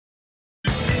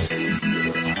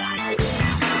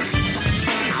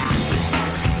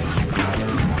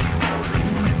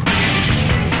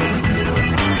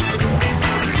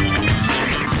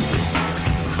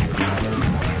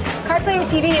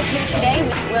TV is here today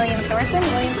with William Thorsson.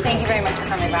 William, thank you very much for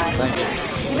coming by. Thank you.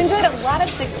 You've enjoyed a lot of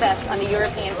success on the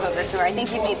European Poker Tour. I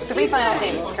think you've made 3 final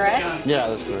tables, correct? Yeah,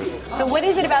 that's correct. So what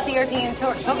is it about the European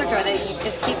Poker Tour that you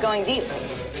just keep going deep?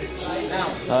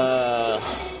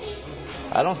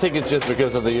 I don't think it's just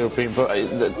because of the European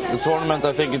the tournament.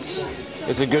 I think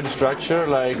it's a good structure,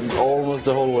 like almost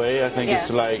the whole way. I think it's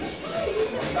like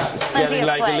it's getting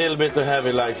like a little bit too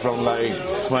heavy, like from like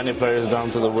 20 players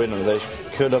down to the winner. They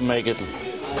could have made it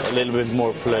a little bit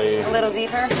more play. A little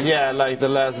deeper? Yeah, like the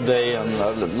last day and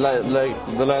like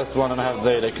the last 1.5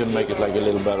 day, they could make it like a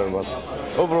little better. But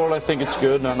overall, I think it's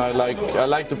good, and I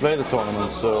like to play the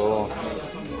tournament. So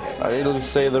I'll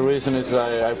say the reason is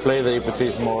I play the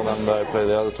EPTs more than I play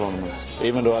the other tournaments.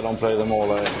 Even though I don't play them all.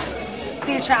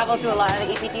 So you travel to a lot of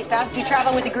the EPT stops? Do you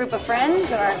travel with a group of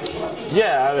friends, or?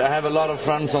 Yeah, I have a lot of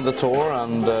friends on the tour,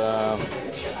 and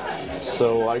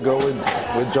so I go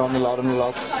with Johnny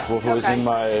lots, who is in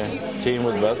my team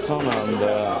with Thorsson,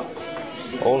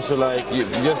 and also like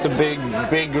just a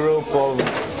big group of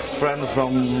friends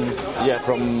from a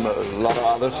lot of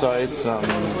other sites, and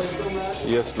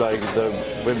just like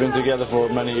we've been together for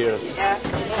many years. Yeah.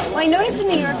 Well, I noticed in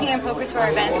the European Poker Tour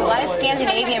events, a lot of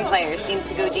Scandinavian players seem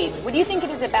to go deep. What do you think it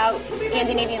is about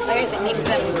Scandinavian players that makes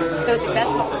them so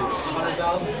successful?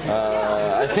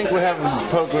 I think we have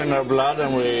poker in our blood,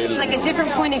 and it's like a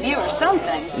different point of view or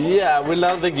something. Yeah, we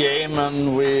love the game,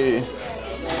 and we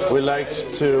like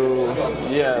to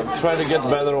try to get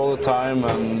better all the time,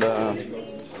 and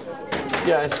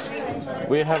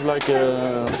we have like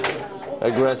a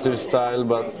aggressive style,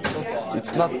 but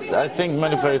it's not. I think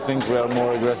many players think we are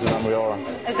more aggressive than we are.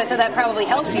 So that probably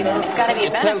helps you then. It's got to be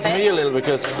a benefit. It helps me a little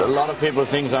because a lot of people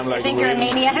think I'm like. You think you're a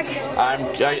maniac?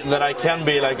 That I can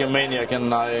be like a maniac,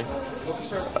 and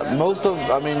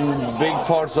big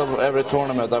parts of every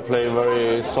tournament I play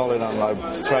very solid, and I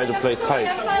try to play tight.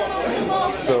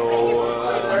 So,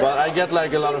 but I get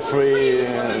like a lot of free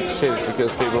shit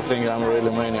because people think I'm a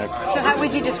really maniac. So how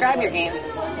would you describe your game?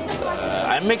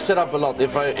 I mix it up a lot.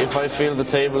 If I feel the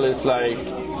table is like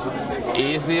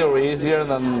easier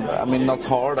than not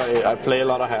hard, I play a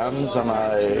lot of hands, and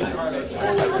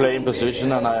I play in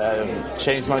position, and I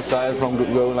change my style from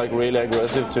going like really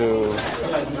aggressive to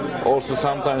also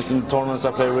sometimes in tournaments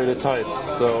I play really tight.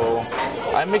 So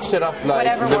I mix it up like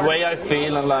the way I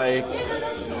feel, and like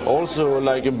also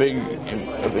like a big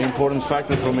important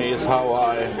factor for me is how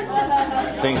I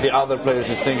think the other players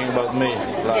is thinking about me.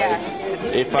 Like,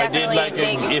 if I did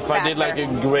like a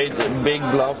great big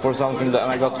bluff or something and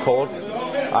I got caught,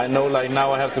 I know like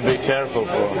now I have to be careful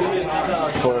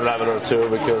for a level or two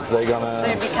because they're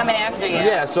be coming after you.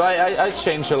 Yeah, so I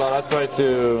change a lot. I try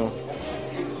to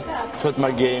put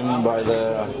my game by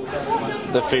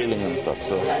the feeling and stuff.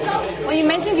 So. Well, you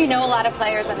mentioned you know a lot of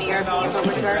players on the European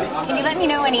Poker Tour. Can you let me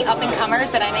know any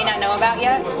up-and-comers that I may not know about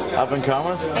yet?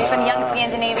 Up-and-comers? Maybe some young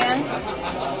Scandinavians?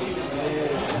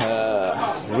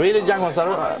 Really young ones.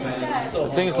 I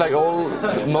think it's like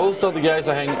most of the guys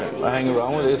I hang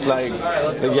around with is like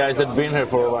the guys that've been here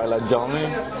for a while, like Johnny.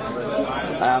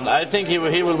 And I think he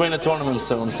will win a tournament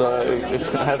soon. So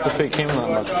if I have to pick him,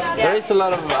 there is a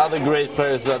lot of other great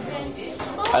players that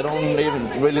I don't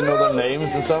even really know their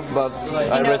names and stuff, but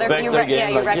I respect their game. Yeah,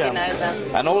 you recognize them.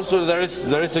 And also there is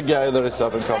a guy that is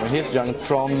up and coming. He's young,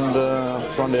 Trond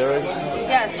Erik.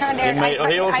 Yes, Trond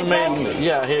Erik.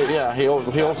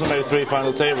 He also made 3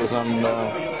 final tables, and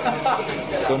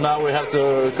so now we have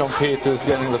to compete who's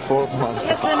getting the 4th one.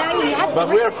 Yeah, so now you have. But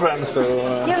we are friends, so.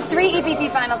 You have 3 EPT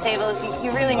final tables.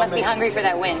 You really must be hungry for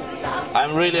that win.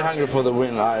 I'm really hungry for the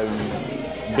win.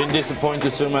 I've been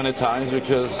disappointed so many times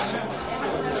because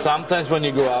sometimes when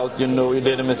you go out, you know you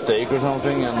did a mistake or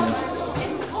something, and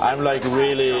I'm like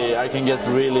I can get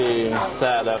really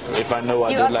sad if I know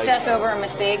I did like... You obsess over a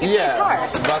mistake? It's hard.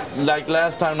 But like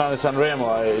last time now in San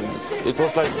Remo, it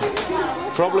was like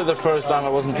probably the first time I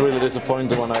wasn't really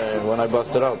disappointed when I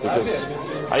busted out, because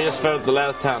I just felt the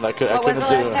last hand. What was the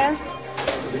last hand?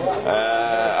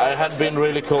 I had been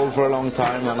really cold for a long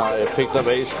time, and I picked up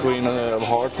ace queen of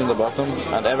hearts in the bottom,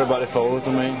 and everybody folded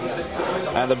to me,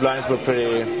 and the blinds were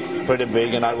pretty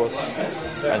big, and I was,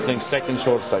 I think, second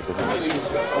short stack with him.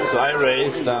 So I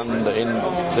raised, and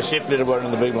the chip leader were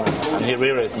in the big one, and he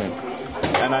re-raised me,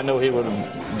 and I know he would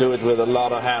do it with a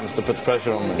lot of hands to put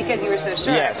pressure on me. Because you were so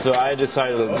sure. Yeah, so I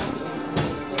decided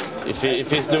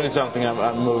if he's doing something,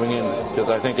 I'm moving in, because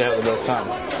I think I have the best time.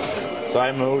 So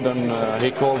I moved, and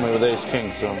he called me with ace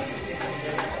king. So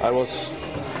I was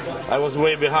I was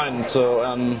way behind, so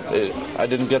I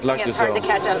didn't get lucky. Yeah, it's hard to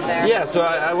catch up there. Yeah, so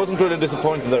I wasn't really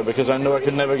disappointed there because I know I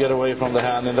could never get away from the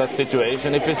hand in that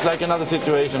situation. If it's like another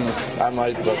situation, I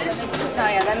might. But... Oh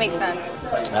yeah, that makes sense.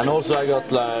 And also I got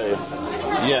like,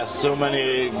 so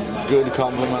many good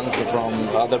compliments from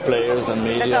other players and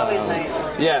media. That's always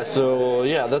nice. Yeah, so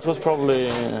that was probably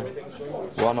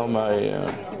one of my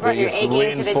biggest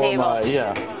wins for my.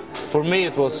 Yeah. For me,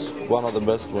 it was one of the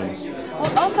best wins.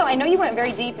 Well, also, I know you went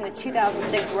very deep in the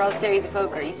 2006 World Series of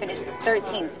Poker. You finished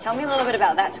 13th. Tell me a little bit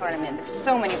about that tournament. There's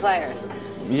so many players.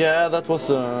 Yeah, that was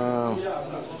a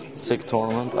sick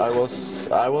tournament. I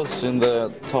was in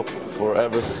the top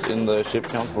in the ship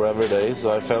count for every day, so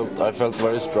I felt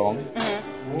very strong.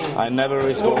 I never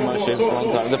restored my ships one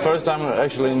time. The first time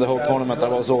actually in the whole tournament I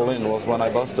was all in was when I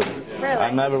busted. Really? I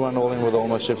never went all in with all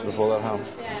my ships before that hand.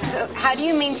 So how do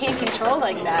you maintain control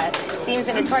like that? It seems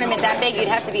in a tournament that big you'd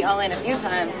have to be all in a few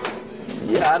times.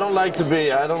 Yeah,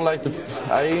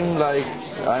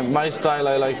 my style,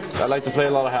 I like to play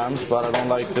a lot of hands, but I don't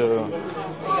like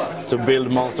to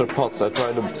build monster pots. I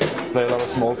try to play a lot of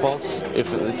small pots.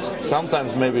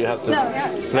 Sometimes maybe you have to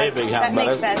play big hand, but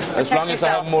as long as I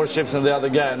have more ships than the other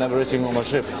guy, I never risk all my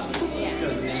ships.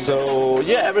 So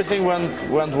everything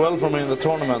went well for me in the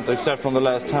tournament, except from the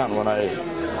last hand when I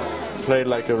played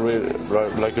like a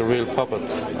real puppet.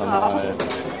 And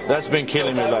that's been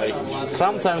killing me. Like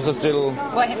sometimes I still.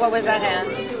 What was that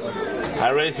hand? I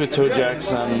raced with 2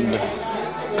 jacks and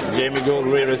Jamie Gould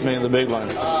re-raced me in the big line.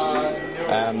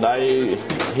 And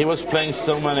he was playing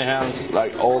so many hands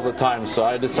like all the time, so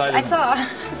I decided. I saw.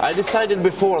 I decided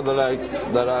before that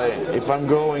if I'm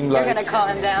going like you're gonna call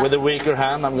him down with a weaker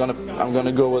hand, I'm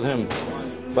gonna go with him.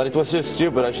 But it was just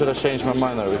stupid. I should have changed my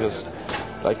mind there because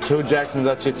like 2 jacks in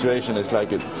that situation is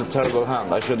like it's a terrible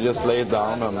hand. I should just lay it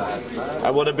down, and I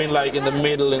would have been like in the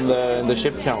middle in the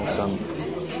ship counts, and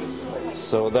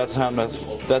so that hand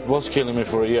that was killing me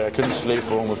for a year. I couldn't sleep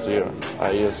for almost a year.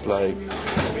 I just like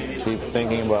keep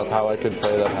thinking about how I could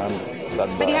play that hand.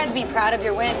 But you had to be proud of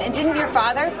your win. And didn't your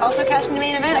father also cash in the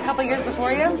main event a couple years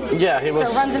before you? Yeah, he was.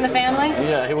 So it runs in the family?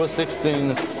 Yeah, he was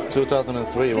 16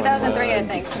 2003. 2003, I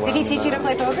think. Did he teach you to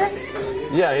play poker?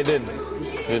 Yeah, he did.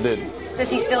 He did. Does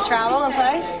he still travel and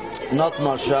play? Not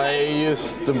much. I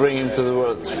used to bring him to the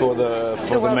world for the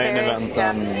main event,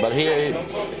 but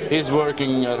he's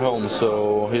working at home,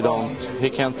 so he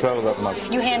can't travel that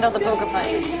much. You handle the poker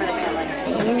playing for the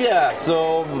family. Yeah.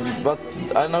 So, but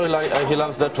I know he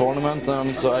loves that tournament,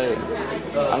 and so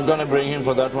I'm gonna bring him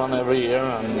for that one every year,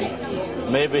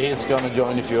 and maybe he's gonna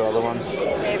join a few other ones.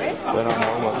 Maybe. I don't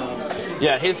know, but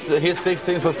yeah, his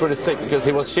 16th was pretty sick because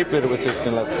he was ship leader with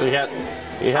 16 left, so he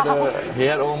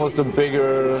had almost a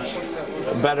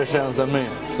better chance than me.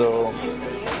 So,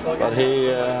 but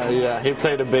he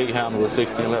played a big hand with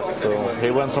 16 left, so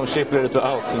he went from ship leader to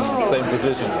out in the same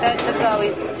position. That's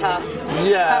always tough.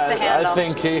 Yeah, tough to handle. I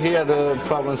think he had a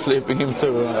problem sleeping him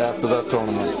too after that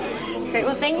tournament. Great.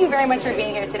 Well, thank you very much for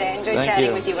being here today. I enjoyed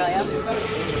chatting with you, William.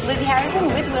 Lizzie Harrison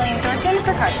with William Thorsson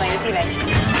for Card Player TV.